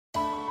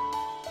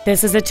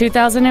This is a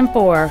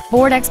 2004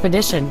 Ford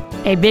Expedition,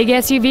 a big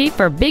SUV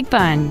for big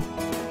fun.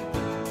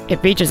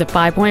 It features a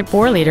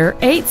 5.4-liter,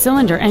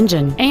 8-cylinder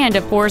engine and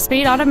a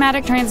 4-speed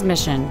automatic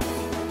transmission.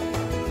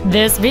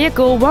 This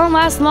vehicle won't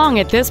last long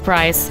at this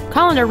price.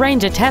 Call and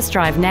arrange a test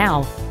drive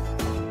now.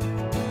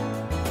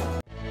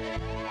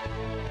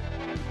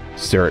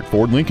 Sarat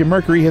Ford Lincoln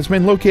Mercury has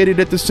been located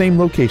at the same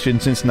location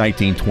since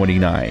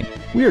 1929.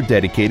 We are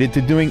dedicated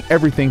to doing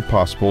everything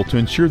possible to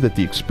ensure that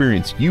the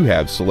experience you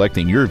have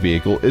selecting your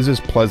vehicle is as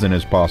pleasant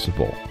as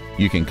possible.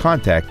 You can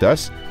contact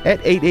us at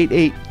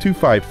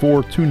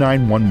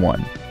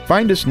 888-254-2911.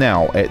 Find us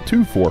now at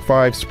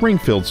 245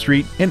 Springfield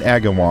Street in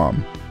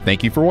Agawam.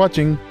 Thank you for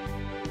watching.